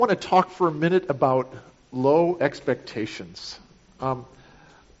I want to talk for a minute about low expectations. And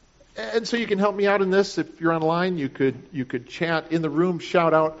so you can help me out in this. If you're online, you could chat in the room,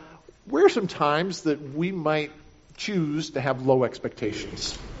 shout out, where are some times that we might choose to have low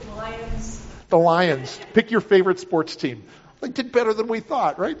expectations? The Lions. Pick your favorite sports team. They did better than we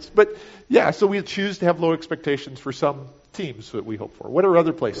thought, right? But yeah, so we choose to have low expectations for some teams that we hope for. What are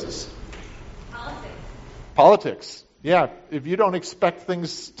other places? Politics. Yeah, if you don't expect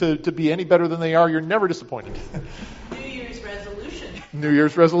things to be any better than they are, you're never disappointed. New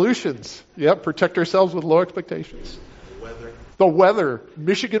Year's resolutions. Yep, protect ourselves with low expectations. The weather.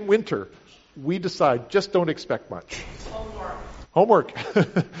 Michigan winter. We decide, just don't expect much. Homework.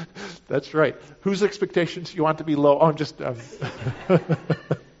 That's right. Whose expectations you want to be low? Oh, I'm just...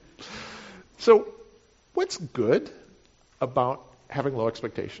 So, what's good about having low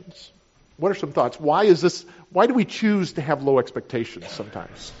expectations? What are some thoughts? Why do we choose to have low expectations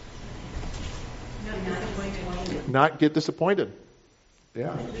sometimes? Not get disappointed.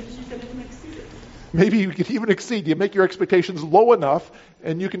 Yeah. Maybe you can even exceed. You make your expectations low enough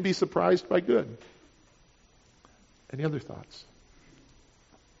and you can be surprised by good. Any other thoughts?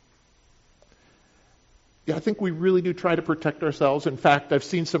 Yeah, I think we really do try to protect ourselves. In fact, I've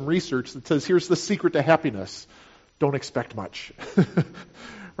seen some research that says here's the secret to happiness. Don't expect much.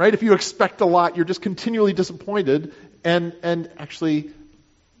 Right? If you expect a lot, you're just continually disappointed. And actually,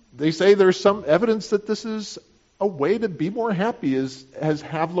 they say there's some evidence that this is a way to be more happy, is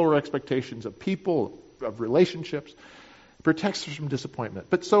have lower expectations of people, of relationships. It protects us from disappointment.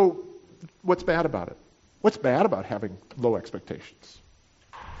 But so, what's bad about it? What's bad about having low expectations?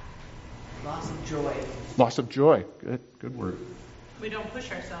 Loss of joy. Loss of joy. Good word. We don't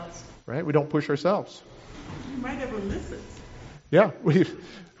push ourselves. Right? We don't push ourselves. We might ever miss it. Yeah, we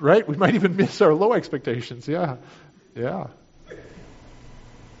might even miss our low expectations. Yeah.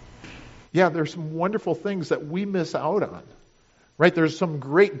 Yeah, there's some wonderful things that we miss out on. Right? There's some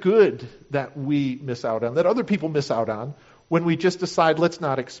great good that we miss out on, that other people miss out on, when we just decide, let's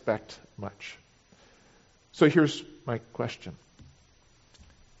not expect much. So here's my question.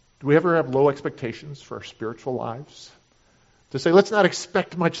 Do we ever have low expectations for our spiritual lives? To say, let's not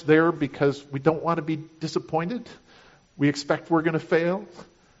expect much there because we don't want to be disappointed? We expect we're going to fail?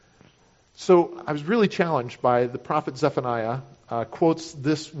 So I was really challenged by the prophet Zephaniah quotes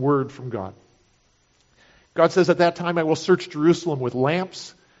this word from God. God says, at that time I will search Jerusalem with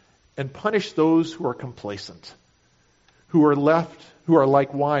lamps and punish those who are complacent, who are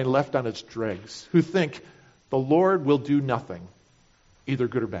like wine left on its dregs, who think the Lord will do nothing, either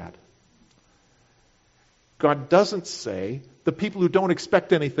good or bad. God doesn't say the people who don't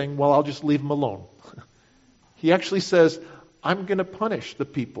expect anything, well, I'll just leave them alone. He actually says, I'm going to punish the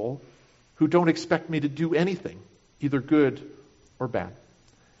people who don't expect me to do anything, either good or bad.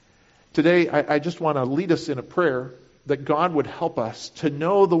 Today, I just want to lead us in a prayer that God would help us to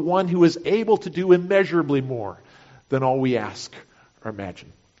know the one who is able to do immeasurably more than all we ask or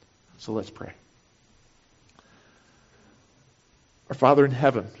imagine. So let's pray. Our Father in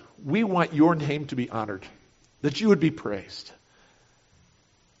heaven, we want your name to be honored, that you would be praised.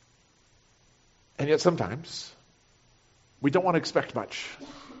 And yet sometimes we don't want to expect much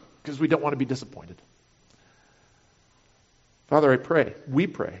because we don't want to be disappointed. Father, we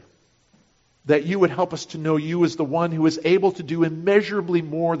pray, that you would help us to know you as the one who is able to do immeasurably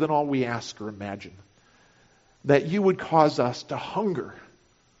more than all we ask or imagine. That you would cause us to hunger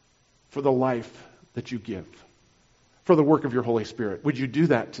for the life that you give, for the work of your Holy Spirit. Would you do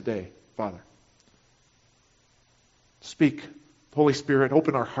that today, Father? Speak, Holy Spirit,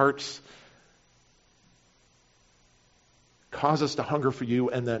 open our hearts. Cause us to hunger for you,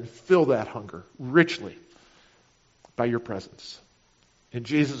 and then fill that hunger richly by your presence. In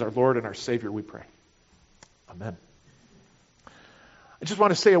Jesus, our Lord and our Savior, we pray. Amen. I just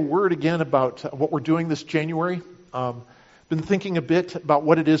want to say a word again about what we're doing this January. Been thinking a bit about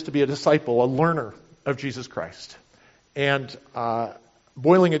what it is to be a disciple, a learner of Jesus Christ. And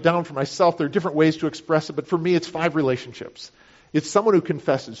boiling it down for myself, there are different ways to express it, but for me it's 5 relationships. It's someone who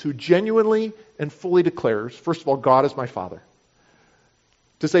confesses, who genuinely and fully declares, first of all, God is my Father.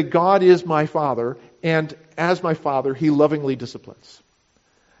 To say, God is my Father, and as my Father, He lovingly disciplines.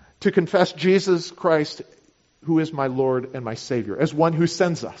 To confess Jesus Christ, who is my Lord and my Savior, as one who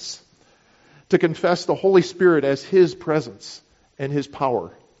sends us. To confess the Holy Spirit as His presence and His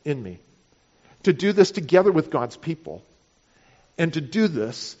power in me. To do this together with God's people. And to do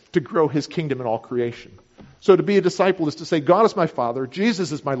this to grow His kingdom in all creation. So to be a disciple is to say, God is my Father,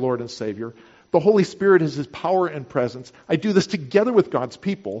 Jesus is my Lord and Savior, the Holy Spirit is His power and presence. I do this together with God's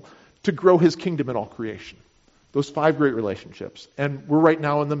people to grow His kingdom in all creation. Those 5 great relationships. And we're right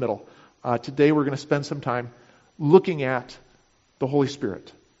now in the middle. Today we're going to spend some time looking at the Holy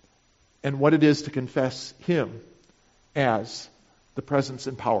Spirit and what it is to confess Him as the presence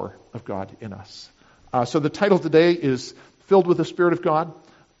and power of God in us. So the title today is Filled with the Spirit of God.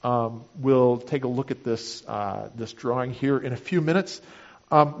 We'll take a look at this drawing here in a few minutes.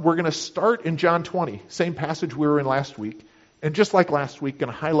 We're going to start in John 20, same passage we were in last week. And just like last week,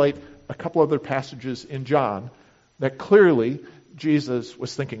 going to highlight a couple other passages in John that clearly Jesus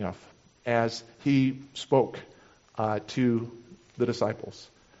was thinking of as He spoke to the disciples.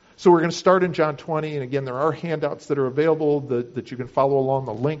 So we're going to start in John 20, and again, there are handouts that are available that you can follow along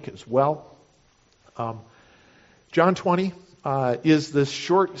the link as well. John 20 is this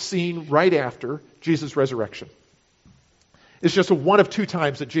short scene right after Jesus' resurrection. It's just one of 2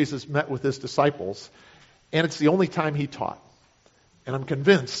 times that Jesus met with His disciples, and it's the only time He taught. And I'm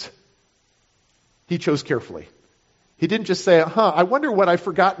convinced He chose carefully. He didn't just say, I wonder what I've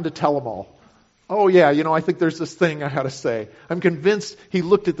forgotten to tell them all. Oh yeah, I think there's this thing I had to say. I'm convinced He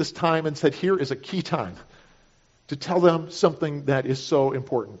looked at this time and said, here is a key time to tell them something that is so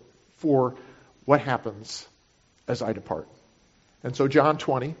important for what happens as I depart. And so John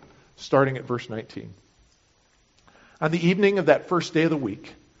 20, starting at verse 19. On the evening of that first day of the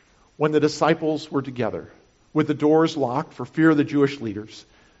week, when the disciples were together, with the doors locked for fear of the Jewish leaders,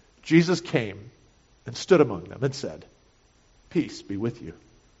 Jesus came and stood among them and said, "Peace be with you."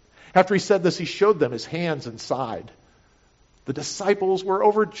 After He said this, He showed them His hands and side. The disciples were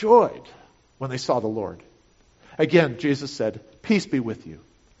overjoyed when they saw the Lord. Again, Jesus said, "Peace be with you.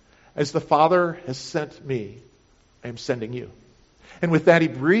 As the Father has sent me, I am sending you." And with that He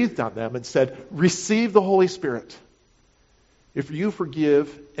breathed on them and said, "Receive the Holy Spirit. If you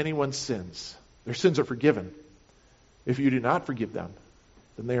forgive anyone's sins, their sins are forgiven. If you do not forgive them,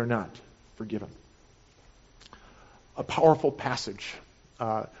 then they are not forgiven." A powerful passage.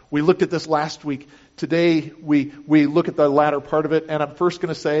 We looked at this last week. Today we look at the latter part of it, and I'm first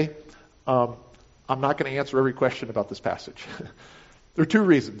going to say I'm not going to answer every question about this passage. There are 2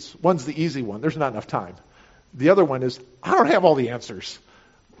 reasons. One's the easy one. There's not enough time. The other one is I don't have all the answers.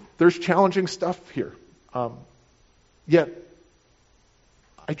 There's challenging stuff here. Yet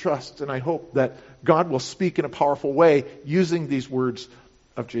I trust and I hope that God will speak in a powerful way using these words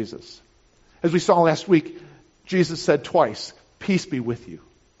of Jesus. As we saw last week, Jesus said twice, "Peace be with you."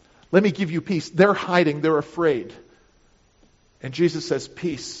 Let me give you peace. They're hiding. They're afraid. And Jesus says,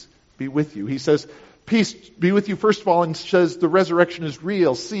 "Peace be with you." He says, "Peace be with you," first of all, and says the resurrection is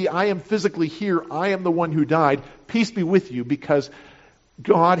real. See, I am physically here. I am the one who died. Peace be with you, because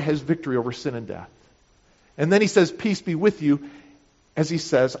God has victory over sin and death. And then He says, "Peace be with you," as He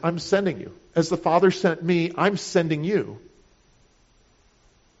says, I'm sending you. As the Father sent me, I'm sending you.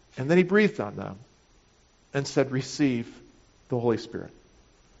 And then He breathed on them and said, "Receive the Holy Spirit."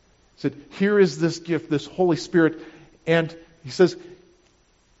 He said, here is this gift, this Holy Spirit. And He says,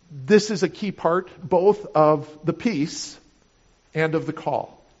 this is a key part both of the peace and of the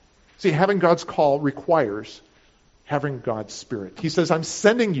call. See, having God's call requires having God's Spirit. He says, I'm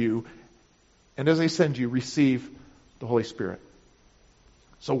sending you, and as I send you, receive the Holy Spirit.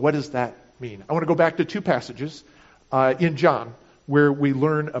 So what does that mean? I want to go back to 2 passages in John where we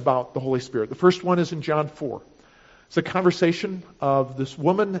learn about the Holy Spirit. The first one is in John 4. It's a conversation of this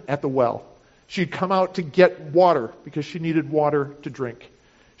woman at the well. She'd come out to get water because she needed water to drink.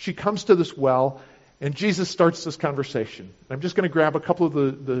 She comes to this well, and Jesus starts this conversation. I'm just going to grab a couple of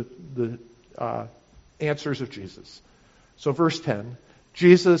the answers of Jesus. So verse 10,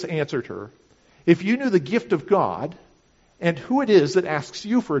 Jesus answered her, "If you knew the gift of God and who it is that asks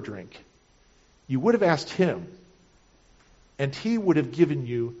you for a drink, you would have asked Him, and He would have given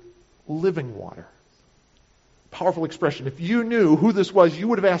you living water." Powerful expression. If you knew who this was, you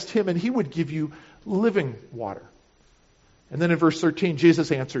would have asked Him, and He would give you living water. And then in verse 13,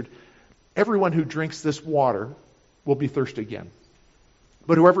 Jesus answered, "Everyone who drinks this water will be thirsty again.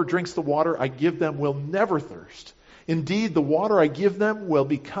 But whoever drinks the water I give them will never thirst. Indeed, the water I give them will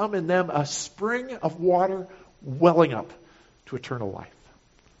become in them a spring of water welling up to eternal life."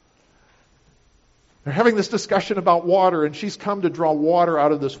 They're having this discussion about water, and she's come to draw water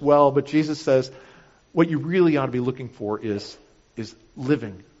out of this well, but Jesus says, what you really ought to be looking for is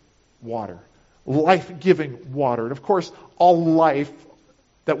living water, life-giving water. And of course, all life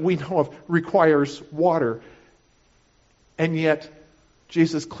that we know of requires water. And yet,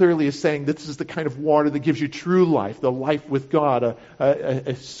 Jesus clearly is saying this is the kind of water that gives you true life, the life with God,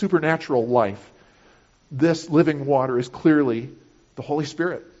 a supernatural life. This living water is clearly the Holy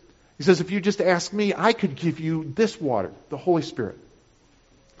Spirit. He says, if you just ask me, I could give you this water, the Holy Spirit.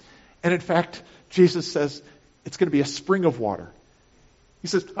 And in fact, Jesus says, It's going to be a spring of water. He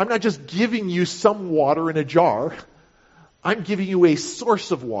says, I'm not just giving you some water in a jar. I'm giving you a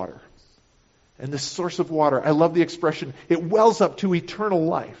source of water. And this source of water, I love the expression, it wells up to eternal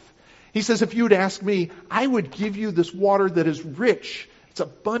life. He says, if you would ask me, I would give you this water that is rich. It's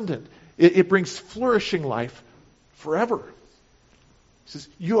abundant. It brings flourishing life forever. He says,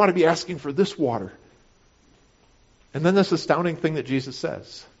 you ought to be asking for this water. And then this astounding thing that Jesus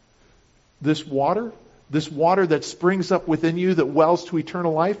says. This water that springs up within you, that wells to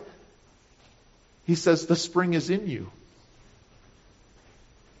eternal life, he says the spring is in you.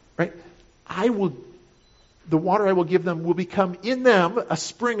 Right? The water I will give them will become in them a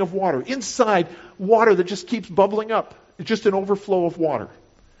spring of water. Inside, water that just keeps bubbling up. It's just an overflow of water.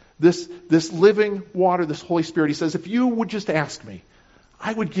 This living water, this Holy Spirit, he says, if you would just ask me,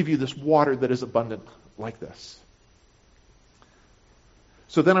 I would give you this water that is abundant like this.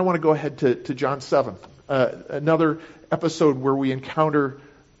 So then I want to go ahead to John 7, another episode where we encounter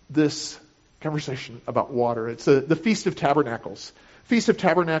this conversation about water. It's the Feast of Tabernacles. Feast of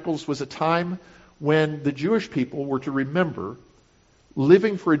Tabernacles was a time when the Jewish people were to remember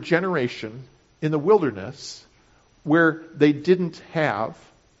living for a generation in the wilderness where they didn't have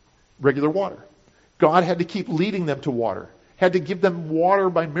regular water. God had to keep leading them to water, had to give them water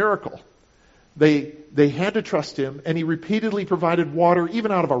by miracle. They had to trust him, and he repeatedly provided water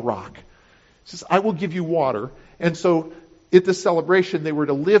even out of a rock. He says, I will give you water. And so at this celebration, they were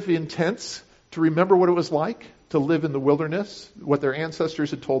to live in tents to remember what it was like to live in the wilderness, what their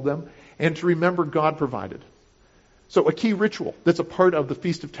ancestors had told them, and to remember God provided. So a key ritual that's a part of the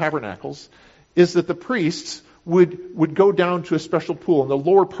Feast of Tabernacles is that the priests would go down to a special pool. In the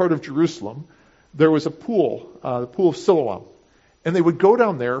lower part of Jerusalem, there was a pool, the pool of Siloam. And they would go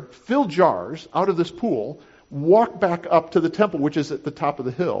down there, fill jars out of this pool, walk back up to the temple, which is at the top of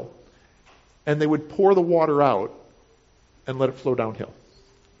the hill, and they would pour the water out and let it flow downhill.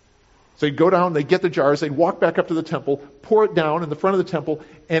 So they'd go down, they'd get the jars, they'd walk back up to the temple, pour it down in the front of the temple,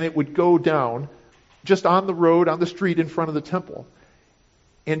 and it would go down just on the road, on the street in front of the temple.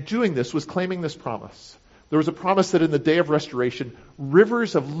 And doing this was claiming this promise. There was a promise that in the day of restoration,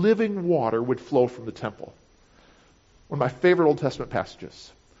 rivers of living water would flow from the temple. One of my favorite Old Testament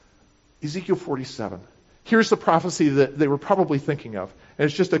passages, Ezekiel 47. Here's the prophecy that they were probably thinking of. And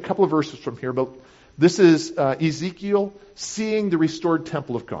it's just a couple of verses from here, but this is Ezekiel seeing the restored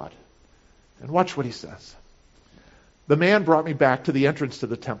temple of God. And watch what he says. The man brought me back to the entrance to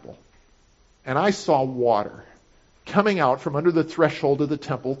the temple, and I saw water coming out from under the threshold of the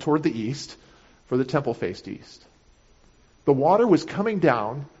temple toward the east, for the temple faced east. The water was coming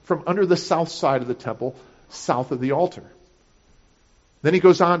down from under the south side of the temple, south of the altar. Then he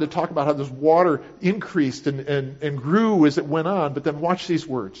goes on to talk about how this water increased and grew as it went on, but then watch these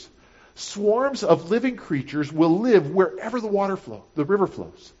words. Swarms of living creatures will live wherever the river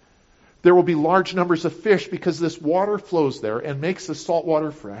flows. There will be large numbers of fish because this water flows there and makes the salt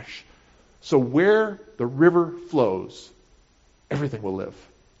water fresh. So where the river flows, everything will live.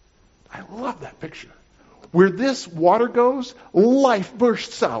 I love that picture. Where this water goes, life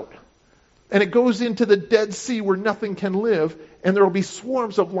bursts out. And it goes into the Dead Sea where nothing can live, and there will be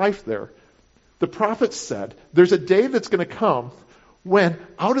swarms of life there. The prophets said, there's a day that's going to come when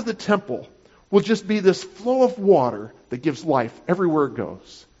out of the temple will just be this flow of water that gives life everywhere it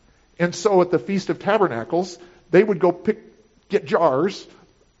goes. And so at the Feast of Tabernacles, they would go get jars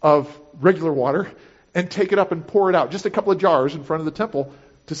of regular water and take it up and pour it out. Just a couple of jars in front of the temple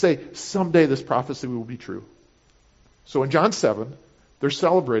to say, someday this prophecy will be true. So in John 7, they're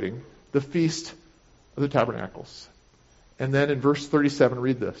celebrating the Feast of the Tabernacles. And then in verse 37,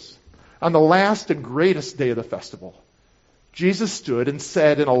 read this. On the last and greatest day of the festival, Jesus stood and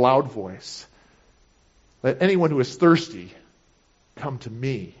said in a loud voice, let anyone who is thirsty come to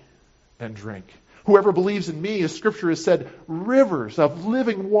me and drink. Whoever believes in me, as Scripture has said, rivers of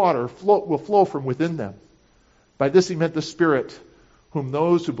living water will flow from within them. By this he meant the Spirit, whom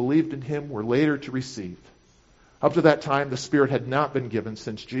those who believed in him were later to receive. Up to that time, the Spirit had not been given,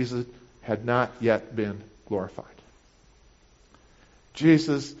 since Jesus had not yet been glorified.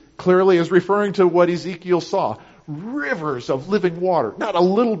 Jesus clearly is referring to what Ezekiel saw. Rivers of living water. Not a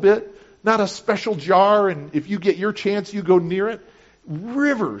little bit, not a special jar, and if you get your chance, you go near it.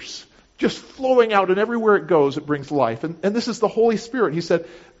 Rivers just flowing out, and everywhere it goes, it brings life. And this is the Holy Spirit. He said,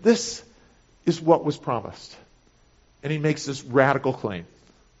 this is what was promised. And he makes this radical claim.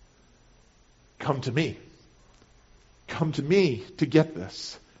 Come to me. Come to me to get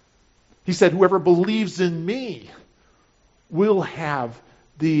this. He said, whoever believes in me will have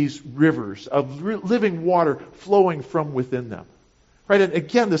these rivers of living water flowing from within them. Right? And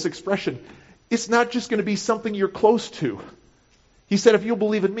again, this expression, It's not just going to be something you're close to. He said, if you'll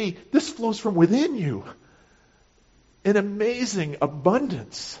believe in me, this flows from within you. An amazing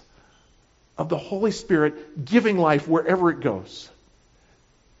abundance of the Holy Spirit giving life wherever it goes.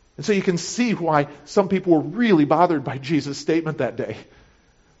 And so you can see why some people were really bothered by Jesus' statement that day.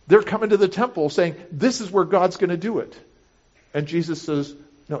 They're coming to the temple saying, this is where God's going to do it. And Jesus says,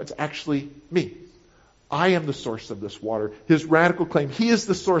 no, it's actually me. I am the source of this water. His radical claim, he is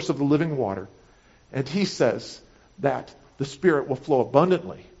the source of the living water. And he says that the Spirit will flow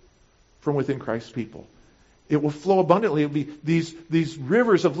abundantly from within Christ's people. It will flow abundantly. It will be these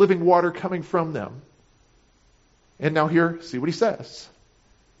rivers of living water coming from them. And now here, see what he says.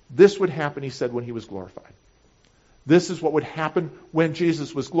 This would happen, he said, when he was glorified. This is what would happen when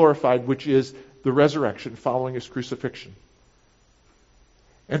Jesus was glorified, which is the resurrection following his crucifixion.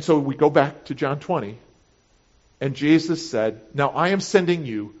 And so we go back to John 20, and Jesus said, now I am sending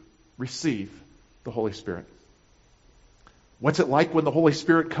you, receive the Holy Spirit. What's it like when the Holy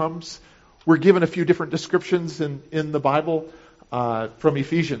Spirit comes? We're given a few different descriptions in the Bible from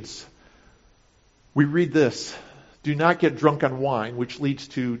Ephesians. We read this, do not get drunk on wine, which leads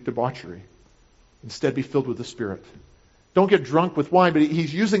to debauchery. Instead, be filled with the Spirit. Don't get drunk with wine, but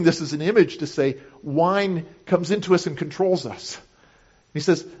he's using this as an image to say wine comes into us and controls us. He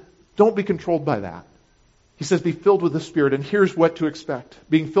says, don't be controlled by that. He says, be filled with the Spirit, and here's what to expect.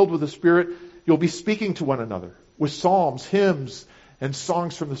 Being filled with the Spirit, you'll be speaking to one another with psalms, hymns, and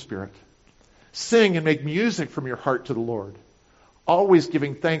songs from the Spirit. Sing and make music from your heart to the Lord, always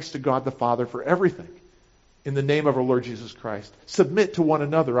giving thanks to God the Father for everything in the name of our Lord Jesus Christ. Submit to one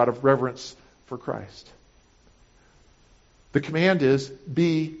another out of reverence for Christ. The command is,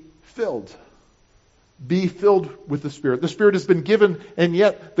 be filled. Be filled with the Spirit. The Spirit has been given, and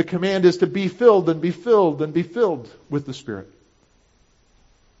yet the command is to be filled and be filled and be filled with the Spirit.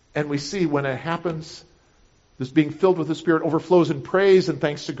 And we see when it happens, this being filled with the Spirit overflows in praise and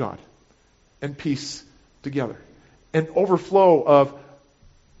thanks to God and peace together. An overflow of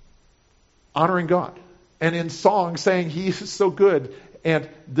honoring God and in song saying He is so good, and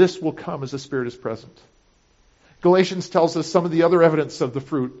this will come as the Spirit is present. Galatians tells us some of the other evidence of the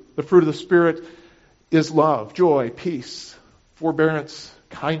fruit. The fruit of the Spirit is love, joy, peace, forbearance,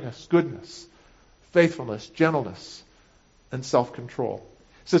 kindness, goodness, faithfulness, gentleness, and self-control.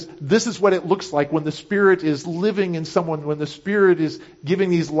 It says this is what it looks like when the Spirit is living in someone, when the Spirit is giving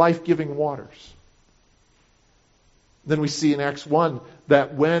these life-giving waters. Then we see in Acts 1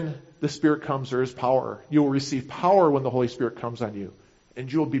 that when the Spirit comes, there is power. You will receive power when the Holy Spirit comes on you,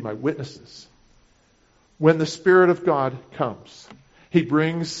 and you will be my witnesses. When the Spirit of God comes, He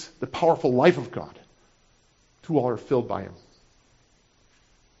brings the powerful life of God to all who are filled by Him.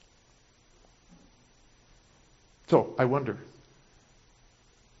 So, I wonder,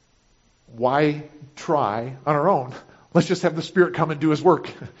 why try on our own? Let's just have the Spirit come and do His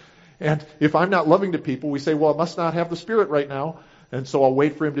work. And if I'm not loving to people, we say, well, I must not have the Spirit right now, and so I'll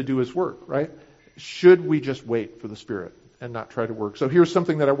wait for Him to do His work, right? Should we just wait for the Spirit and not try to work? So here's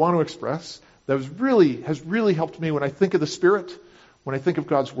something that I want to express that has really helped me when I think of the Spirit, when I think of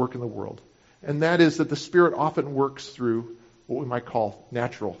God's work in the world. And that is that the Spirit often works through what we might call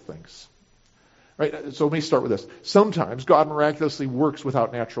natural things. Right? So let me start with this. Sometimes God miraculously works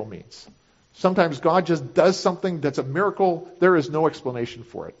without natural means. Sometimes God just does something that's a miracle. There is no explanation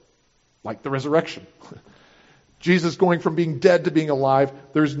for it. Like the resurrection. Jesus going from being dead to being alive.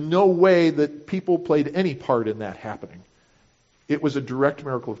 There's no way that people played any part in that happening. It was a direct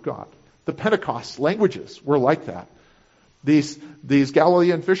miracle of God. The Pentecost languages were like that. These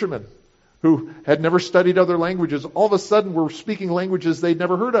Galilean fishermen who had never studied other languages, all of a sudden were speaking languages they'd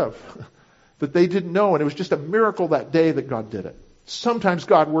never heard of, that they didn't know, and it was just a miracle that day that God did it. Sometimes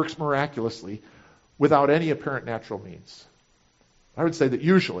God works miraculously without any apparent natural means. I would say that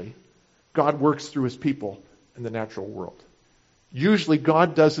usually God works through His people in the natural world. Usually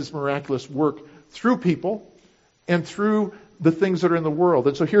God does His miraculous work through people and through the things that are in the world.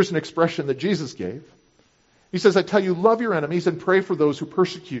 And so here's an expression that Jesus gave. He says, I tell you, love your enemies and pray for those who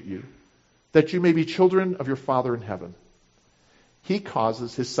persecute you, that you may be children of your Father in heaven. He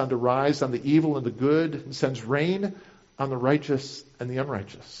causes His sun to rise on the evil and the good and sends rain on the righteous and the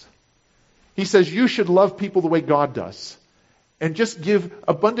unrighteous. He says you should love people the way God does and just give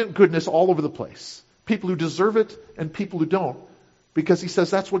abundant goodness all over the place. People who deserve it and people who don't, because He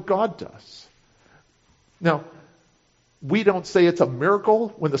says that's what God does. Now, we don't say it's a miracle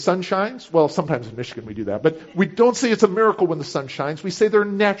when the sun shines. Well, sometimes in Michigan we do that. But we don't say it's a miracle when the sun shines. We say there are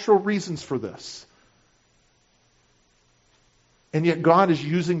natural reasons for this. And yet God is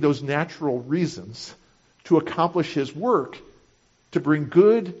using those natural reasons to accomplish His work to bring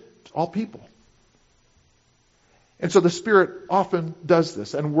good to all people. And so the Spirit often does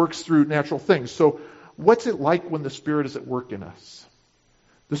this and works through natural things. So what's it like when the Spirit is at work in us?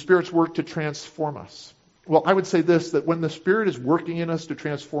 The Spirit's work to transform us. Well, I would say this, that when the Spirit is working in us to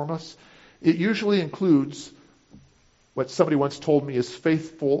transform us, it usually includes what somebody once told me is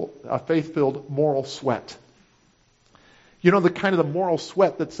faith-filled moral sweat. You know, the kind of the moral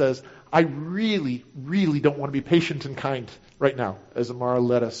sweat that says, I really, really don't want to be patient and kind right now, as Amara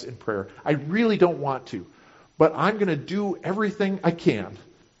led us in prayer. I really don't want to. But I'm going to do everything I can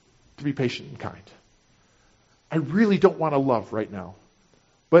to be patient and kind. I really don't want to love right now.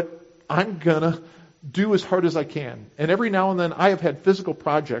 But I'm going to do as hard as I can. And every now and then I have had physical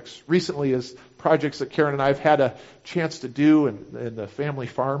projects, recently as projects that Karen and I have had a chance to do in the family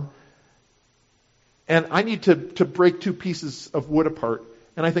farm. And I need to break 2 pieces of wood apart.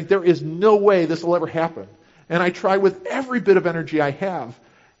 And I think there is no way this will ever happen. And I try with every bit of energy I have.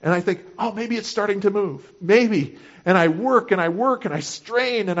 And I think, oh, maybe it's starting to move. Maybe. And I work and I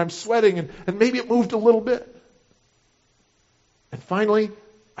strain and I'm sweating and maybe it moved a little bit. And finally,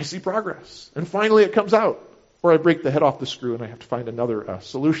 I see progress. And finally it comes out. Or I break the head off the screw and I have to find another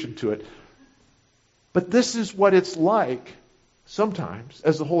solution to it. But this is what it's like sometimes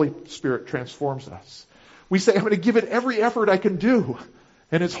as the Holy Spirit transforms us. We say, I'm going to give it every effort I can do.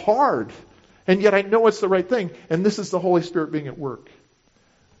 And it's hard. And yet I know it's the right thing. And this is the Holy Spirit being at work.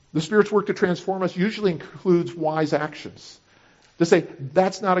 The Spirit's work to transform us usually includes wise actions. To say,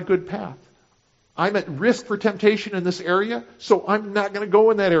 that's not a good path. I'm at risk for temptation in this area, so I'm not going to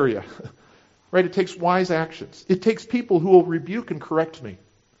go in that area. Right? It takes wise actions. It takes people who will rebuke and correct me.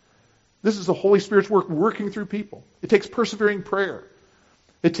 This is the Holy Spirit's work working through people. It takes persevering prayer.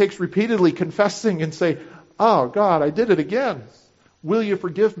 It takes repeatedly confessing and say, oh, God, I did it again. Will you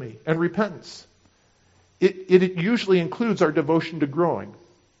forgive me? And repentance. It usually includes our devotion to growing.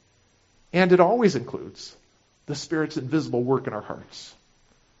 And it always includes the Spirit's invisible work in our hearts.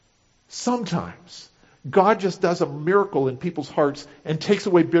 Sometimes God just does a miracle in people's hearts and takes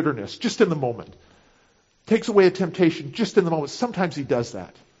away bitterness just in the moment. Takes away a temptation just in the moment. Sometimes He does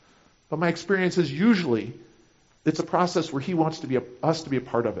that. But my experience is usually it's a process where He wants us to be a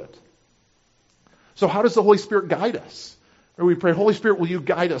part of it. So how does the Holy Spirit guide us? Or we pray, Holy Spirit, will you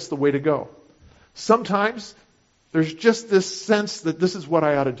guide us the way to go? Sometimes there's just this sense that this is what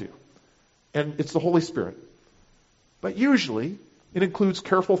I ought to do. And it's the Holy Spirit. But usually, it includes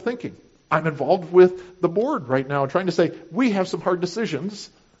careful thinking. I'm involved with the board right now trying to say, we have some hard decisions.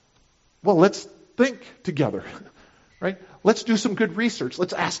 Well, let's think together. Right? Let's do some good research.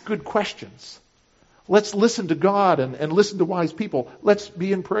 Let's ask good questions. Let's listen to God and listen to wise people. Let's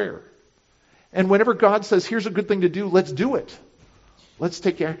be in prayer. And whenever God says, here's a good thing to do, let's do it. Let's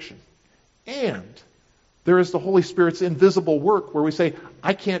take action. And there is the Holy Spirit's invisible work where we say,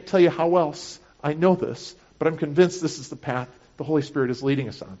 I can't tell you how else I know this, but I'm convinced this is the path the Holy Spirit is leading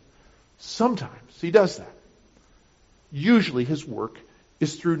us on. Sometimes He does that. Usually His work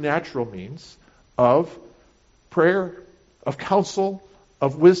is through natural means of prayer, of counsel,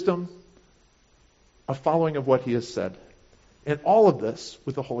 of wisdom, of following of what He has said. And all of this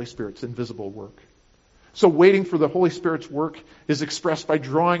with the Holy Spirit's invisible work. So waiting for the Holy Spirit's work is expressed by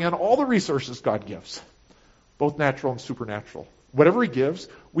drawing on all the resources God gives, both natural and supernatural. Whatever He gives,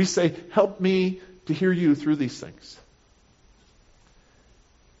 we say, help me to hear you through these things.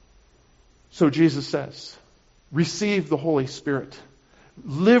 So Jesus says, receive the Holy Spirit.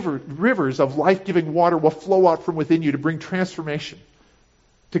 Rivers of life-giving water will flow out from within you to bring transformation,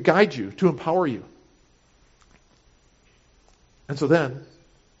 to guide you, to empower you. And so then,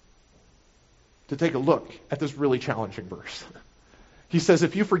 to take a look at this really challenging verse. He says,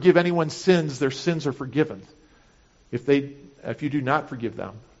 if you forgive anyone's sins, their sins are forgiven. If you do not forgive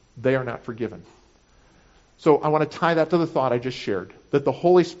them, they are not forgiven. So I want to tie that to the thought I just shared, that the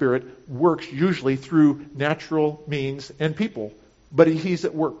Holy Spirit works usually through natural means and people, but He's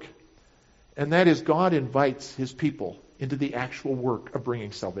at work. And that is God invites His people into the actual work of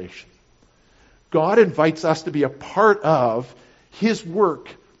bringing salvation. God invites us to be a part of His work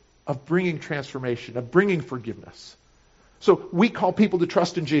of bringing transformation, of bringing forgiveness. So we call people to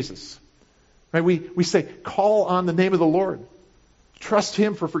trust in Jesus. Right? We say, call on the name of the Lord. Trust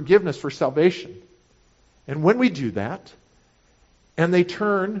Him for forgiveness, for salvation. And when we do that, and they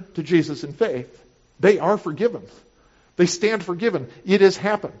turn to Jesus in faith, they are forgiven. They stand forgiven. It has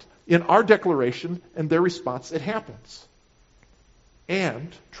happened. In our declaration and their response, it happens.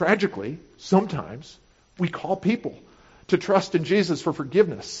 And, tragically, sometimes we call people to trust in Jesus for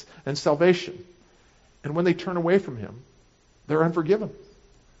forgiveness and salvation. And when they turn away from Him, they're unforgiven.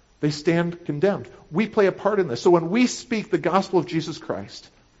 They stand condemned. We play a part in this. So when we speak the gospel of Jesus Christ,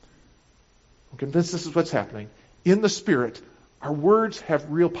 I'm convinced this is what's happening. in the Spirit, our words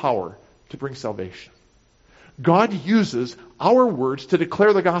have real power to bring salvation. God uses our words to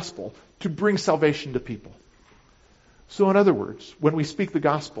declare the gospel, to bring salvation to people. So in other words, when we speak the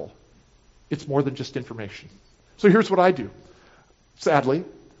gospel, it's more than just information. So here's what I do. Sadly,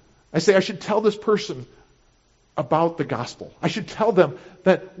 I say I should tell this person about the gospel. I should tell them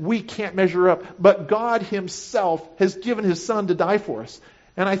that we can't measure up, but God himself has given his son to die for us.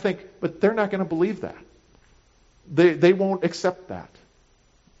 And I think, but they're not going to believe that. They won't accept that.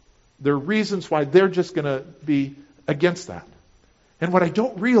 There are reasons why they're just going to be against that. And what I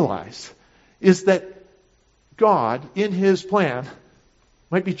don't realize is that God, in his plan,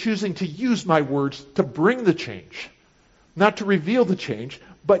 might be choosing to use my words to bring the change, not to reveal the change,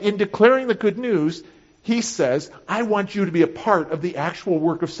 but in declaring the good news, he says, I want you to be a part of the actual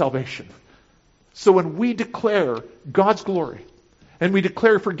work of salvation. So when we declare God's glory, and we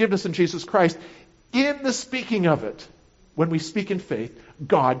declare forgiveness in Jesus Christ, in the speaking of it, when we speak in faith,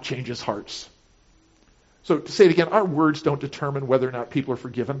 God changes hearts. So to say it again, our words don't determine whether or not people are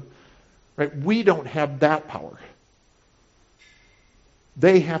forgiven. Right? We don't have that power.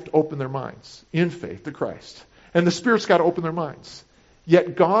 They have to open their minds in faith to Christ. And the Spirit's got to open their minds.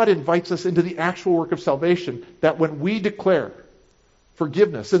 Yet God invites us into the actual work of salvation, that when we declare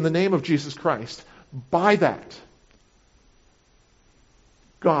forgiveness in the name of Jesus Christ, by that,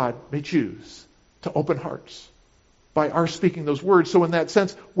 God may choose to open hearts by our speaking those words. So in that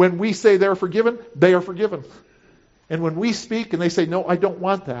sense, when we say they're forgiven, they are forgiven. And when we speak and they say, no, I don't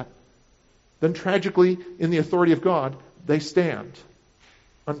want that, then tragically, in the authority of God, they stand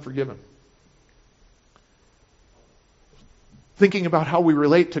unforgiven. Thinking about how we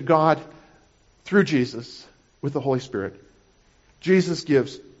relate to God through Jesus with the Holy Spirit, Jesus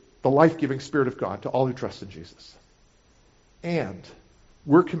gives the life-giving Spirit of God to all who trust in Jesus. And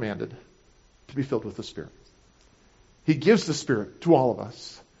we're commanded to be filled with the Spirit. He gives the Spirit to all of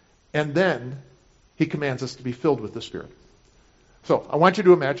us. And then he commands us to be filled with the Spirit. So I want you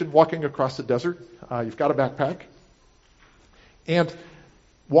to imagine walking across the desert. You've got a backpack. And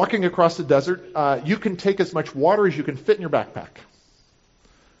walking across the desert, you can take as much water as you can fit in your backpack.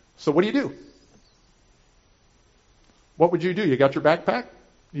 So what do? What would you do? You got your backpack?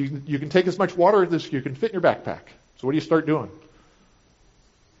 You can take as much water as you can fit in your backpack. So what do you start doing?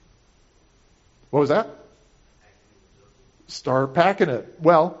 What was that? Start packing it.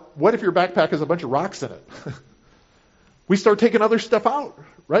 Well, what if your backpack has a bunch of rocks in it? We start taking other stuff out,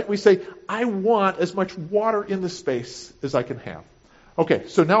 right? We say, I want as much water in this space as I can have. Okay,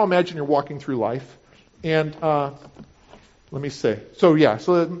 so now imagine you're walking through life, and let me say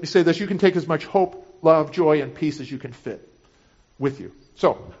this. You can take as much hope, love, joy, and peace as you can fit with you.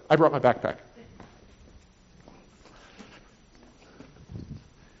 So, I brought my backpack.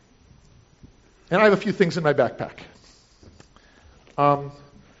 And I have a few things in my backpack.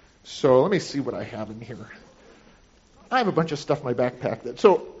 So let me see what I have in here. I have a bunch of stuff in my backpack.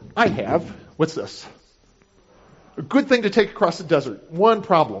 What's this? A good thing to take across the desert. One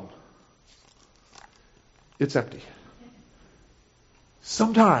problem. It's empty.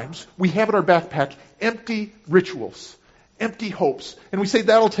 Sometimes we have in our backpack empty rituals, empty hopes. And we say,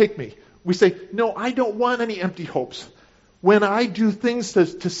 that'll take me. We say, no, I don't want any empty hopes. When I do things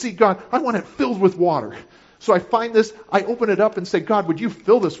to see God, I want it filled with water. So I find this, I open it up and say, God, would you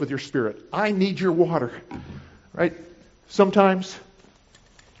fill this with your Spirit? I need your water. Right? Sometimes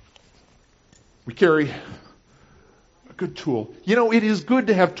we carry a good tool. It is good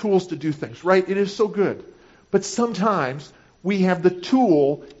to have tools to do things, right? It is so good. But sometimes we have the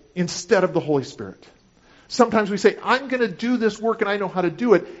tool instead of the Holy Spirit. Sometimes we say, I'm going to do this work and I know how to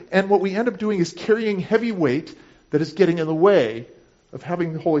do it. And what we end up doing is carrying heavy weight that is getting in the way of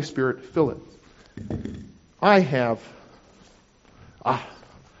having the Holy Spirit fill it. I have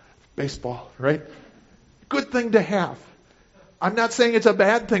baseball, right? Good thing to have. I'm not saying it's a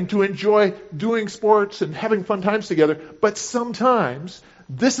bad thing to enjoy doing sports and having fun times together, but sometimes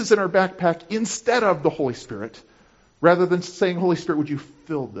this is in our backpack instead of the Holy Spirit, rather than saying, Holy Spirit, would you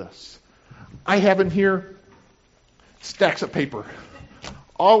fill this? I have in here stacks of paper.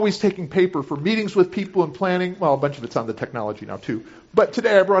 Always taking paper for meetings with people and planning. Well, a bunch of it's on the technology now too. But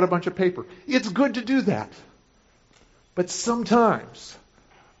today I brought a bunch of paper. It's good to do that. But sometimes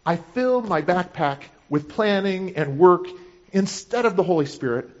I fill my backpack with planning and work instead of the Holy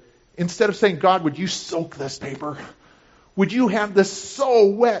Spirit. Instead of saying, God, would you soak this paper? Would you have this so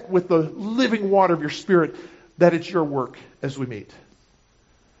wet with the living water of your Spirit that it's your work as we meet?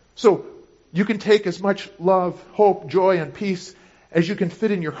 So you can take as much love, hope, joy, and peace as you can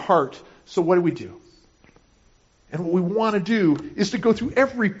fit in your heart. So what do? And what we want to do is to go through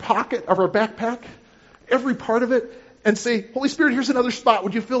every pocket of our backpack, every part of it and say, Holy Spirit, here's another spot.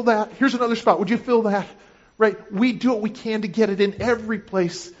 Would you fill that? Here's another spot. Would you fill that? Right? We do what we can to get it in every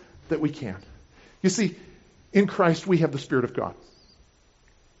place that we can. You see, in Christ, we have the Spirit of God.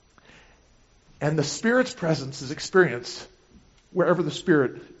 And the Spirit's presence is experienced wherever the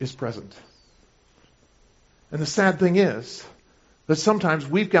Spirit is present. And the sad thing is that sometimes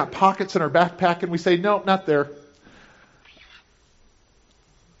we've got pockets in our backpack and we say, no, not there.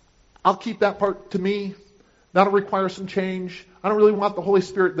 I'll keep that part to me. That'll require some change. I don't really want the Holy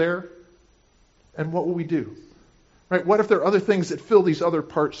Spirit there. And what will we do? Right? What if there are other things that fill these other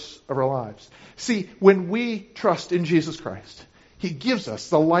parts of our lives? See, when we trust in Jesus Christ, He gives us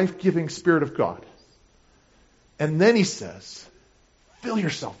the life-giving Spirit of God. And then He says, fill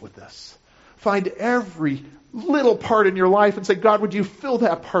yourself with this. Find every little part in your life and say, God, would you fill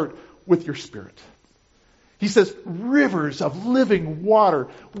that part with your Spirit? He says, rivers of living water.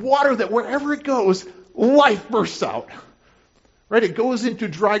 Water that wherever it goes, life bursts out. Right? It goes into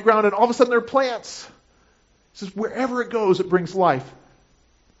dry ground and all of a sudden there are plants. He says, wherever it goes, it brings life.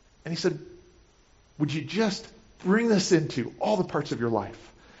 And He said, would you just bring this into all the parts of your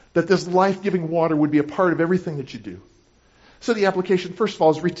life? That this life-giving water would be a part of everything that you do. So the application, first of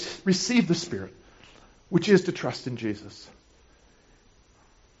all, is receive the Spirit, which is to trust in Jesus.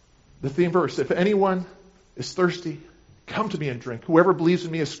 The theme verse, if anyone is thirsty, come to me and drink. Whoever believes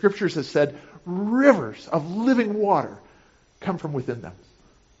in me, as Scriptures has said, rivers of living water come from within them.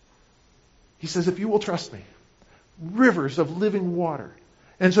 He says, if you will trust me, rivers of living water.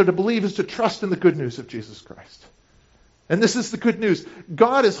 And so to believe is to trust in the good news of Jesus Christ. And this is the good news.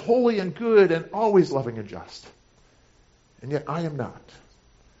 God is holy and good and always loving and just. And yet I am not.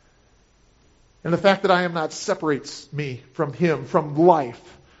 And the fact that I am not separates me from Him, from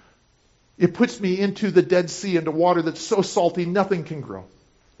life. It puts me into the Dead Sea, into water that's so salty nothing can grow.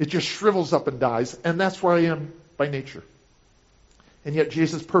 It just shrivels up and dies. And that's where I am by nature. And yet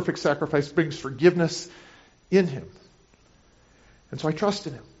Jesus' perfect sacrifice brings forgiveness in Him. And so I trust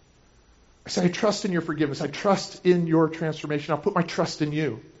in Him. I say, I trust in your forgiveness. I trust in your transformation. I'll put my trust in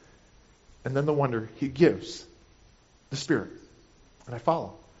you. And then the wonder, He gives the Spirit. And I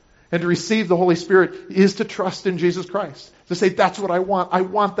follow. And to receive the Holy Spirit is to trust in Jesus Christ. To say, that's what I want. I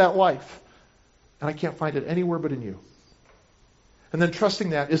want that life. And I can't find it anywhere but in you. And then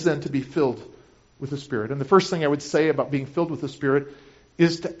trusting that is then to be filled with the Spirit. And the first thing I would say about being filled with the Spirit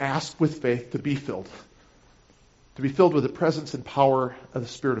is to ask with faith to be filled. To be filled with the presence and power of the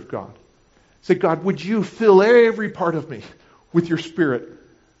Spirit of God. Say, God, would you fill every part of me with your Spirit?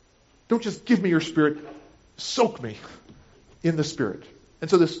 Don't just give me your Spirit. Soak me in the Spirit. And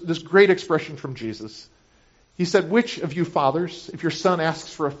so this great expression from Jesus. He said, which of you fathers, if your son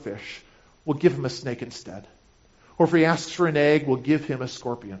asks for a fish, will give him a snake instead? Or if he asks for an egg, will give him a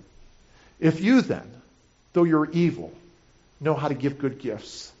scorpion? If you then, though you're evil, know how to give good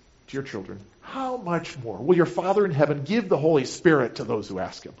gifts to your children, how much more will your Father in heaven give the Holy Spirit to those who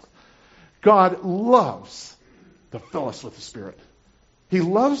ask Him? God loves to fill us with the Spirit. He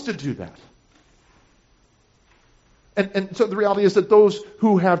loves to do that. And so the reality is that those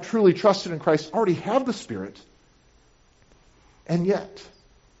who have truly trusted in Christ already have the Spirit. And yet,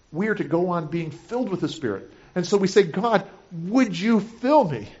 we are to go on being filled with the Spirit. And so we say, God, would you fill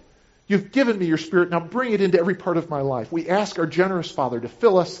me? You've given me your Spirit. Now bring it into every part of my life. We ask our generous Father to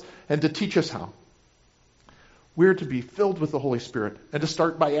fill us and to teach us how. We're to be filled with the Holy Spirit and to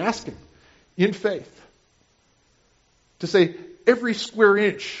start by asking in faith. To say, every square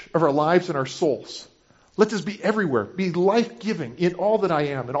inch of our lives and our souls, let this be everywhere, be life-giving in all that I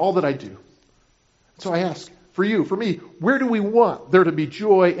am and all that I do. So I ask, for you, for me, where do we want there to be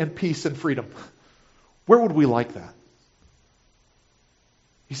joy and peace and freedom? Where would we like that?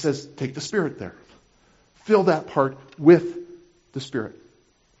 He says, take the Spirit there. Fill that part with the Spirit.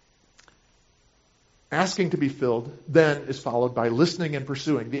 Asking to be filled then is followed by listening and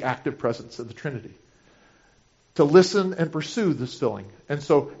pursuing the active presence of the Trinity. To listen and pursue this filling. And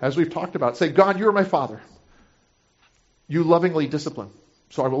so, as we've talked about, say, God, you are my Father. You lovingly discipline.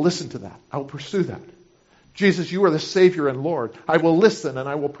 So I will listen to that. I will pursue that. Jesus, you are the Savior and Lord. I will listen and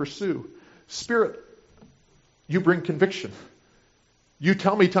I will pursue. Spirit, you bring conviction. You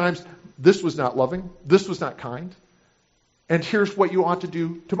tell me times, this was not loving, this was not kind, and here's what you ought to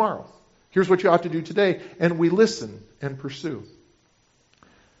do tomorrow. Here's what you ought to do today. And we listen and pursue.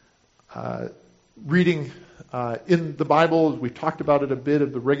 Reading in the Bible, we've talked about it a bit,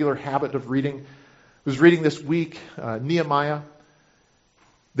 of the regular habit of reading. I was reading this week, Nehemiah.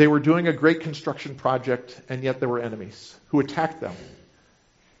 They were doing a great construction project, and yet there were enemies who attacked them.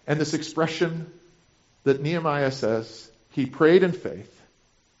 And this expression that Nehemiah says, he prayed in faith,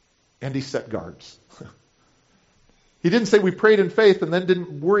 and he set guards. He didn't say we prayed in faith and then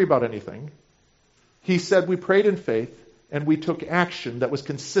didn't worry about anything. He said we prayed in faith and we took action that was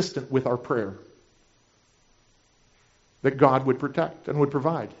consistent with our prayer. That God would protect and would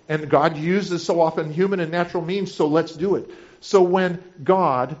provide. And God uses so often human and natural means, so let's do it. So when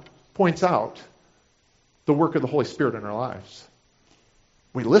God points out the work of the Holy Spirit in our lives,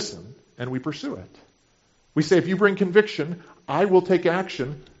 we listen and we pursue it. We say, if you bring conviction, I will take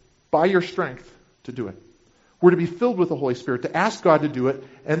action by your strength to do it. We're to be filled with the Holy Spirit, to ask God to do it,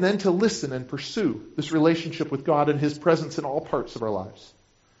 and then to listen and pursue this relationship with God and His presence in all parts of our lives.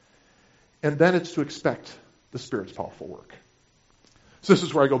 And then it's to expect the Spirit's powerful work. So this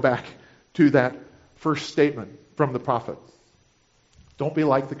is where I go back to that first statement from the prophet. Don't be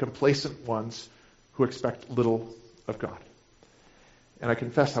like the complacent ones who expect little of God. And I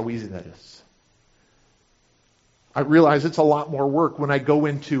confess how easy that is. I realize it's a lot more work when I go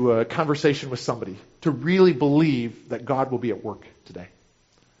into a conversation with somebody to really believe that God will be at work today.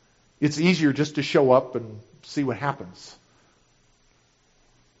 It's easier just to show up and see what happens.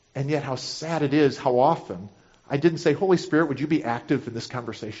 And yet how sad it is how often I didn't say, Holy Spirit, would you be active in this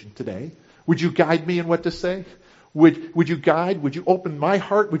conversation today? Would you guide me in what to say? Would you guide? Would you open my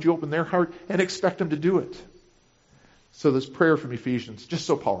heart? Would you open their heart? And expect them to do it. So this prayer from Ephesians, just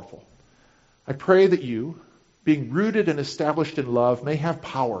so powerful. I pray that you, being rooted and established in love, may have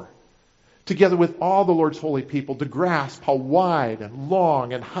power, together with all the Lord's holy people, to grasp how wide and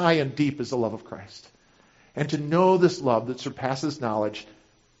long and high and deep is the love of Christ, and to know this love that surpasses knowledge,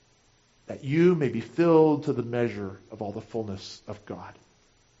 that you may be filled to the measure of all the fullness of God.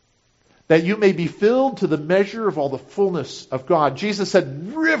 That you may be filled to the measure of all the fullness of God. Jesus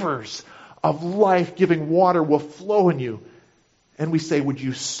said, rivers of life-giving water will flow in you. And we say, would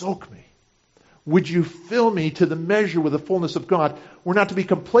you soak me? Would you fill me to the measure with the fullness of God? We're not to be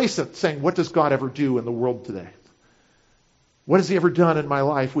complacent saying, what does God ever do in the world today? What has He ever done in my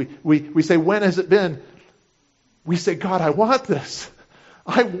life? We say, when has it been? We say, God, I want this.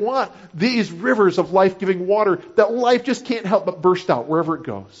 I want these rivers of life-giving water that life just can't help but burst out wherever it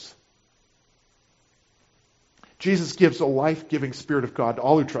goes. Jesus gives a life-giving Spirit of God to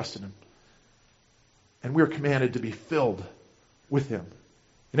all who trust in Him. And we are commanded to be filled with Him.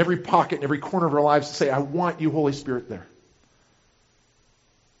 In every pocket, in every corner of our lives, to say, I want you, Holy Spirit, there.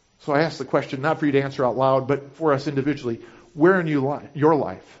 So I ask the question, not for you to answer out loud, but for us individually, where in your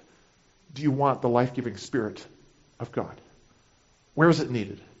life do you want the life-giving Spirit of God? Where is it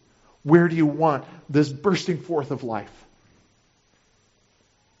needed? Where do you want this bursting forth of life?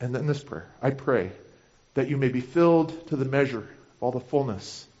 And then this prayer, I pray that you may be filled to the measure of all the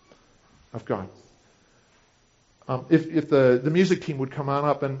fullness of God. If the music team would come on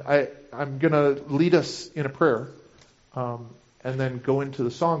up, and I'm going to lead us in a prayer, and then go into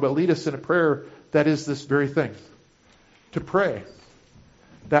the song, but lead us in a prayer that is this very thing. To pray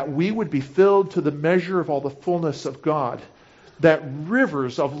that we would be filled to the measure of all the fullness of God, that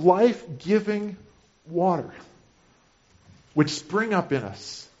rivers of life-giving water would spring up in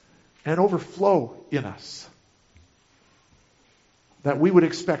us and overflow in us. That we would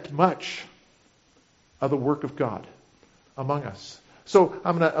expect much of the work of God among us. So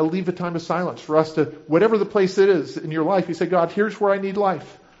I'm going to leave a time of silence for us to, whatever the place it is in your life, you say, God, here's where I need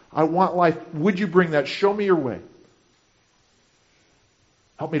life. I want life. Would you bring that? Show me your way.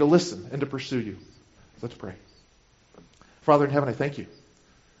 Help me to listen and to pursue you. Let's pray. Father in heaven, I thank you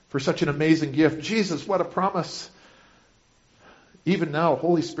for such an amazing gift. Jesus, what a promise. Even now,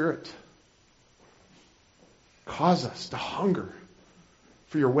 Holy Spirit, cause us to hunger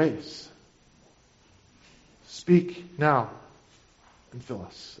for your ways. Speak now and fill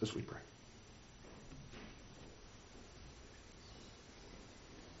us as we pray.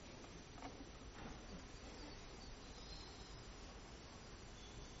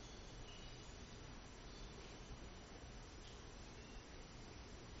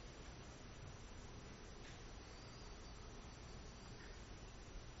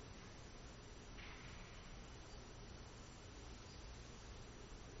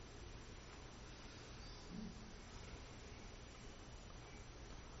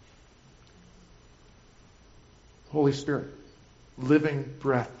 Holy Spirit, living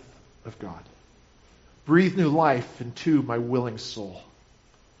breath of God, breathe new life into my willing soul.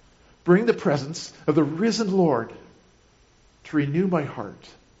 Bring the presence of the risen Lord to renew my heart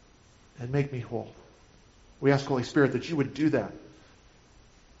and make me whole. We ask, Holy Spirit, that you would do that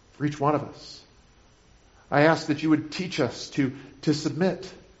for each one of us. I ask that you would teach us to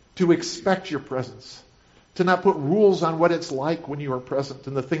submit, to expect your presence, to not put rules on what it's like when you are present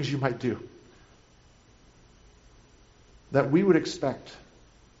and the things you might do. That we would expect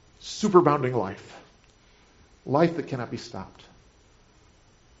superabounding life, life that cannot be stopped.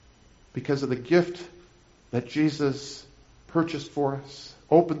 Because of the gift that Jesus purchased for us,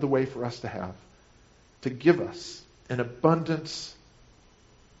 opened the way for us to have, to give us an abundance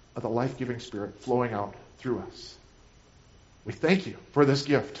of the life-giving Spirit flowing out through us. We thank you for this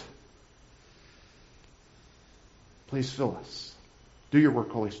gift. Please fill us. Do your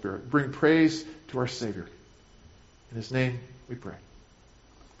work, Holy Spirit. Bring praise to our Savior. In His name we pray.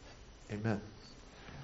 Amen.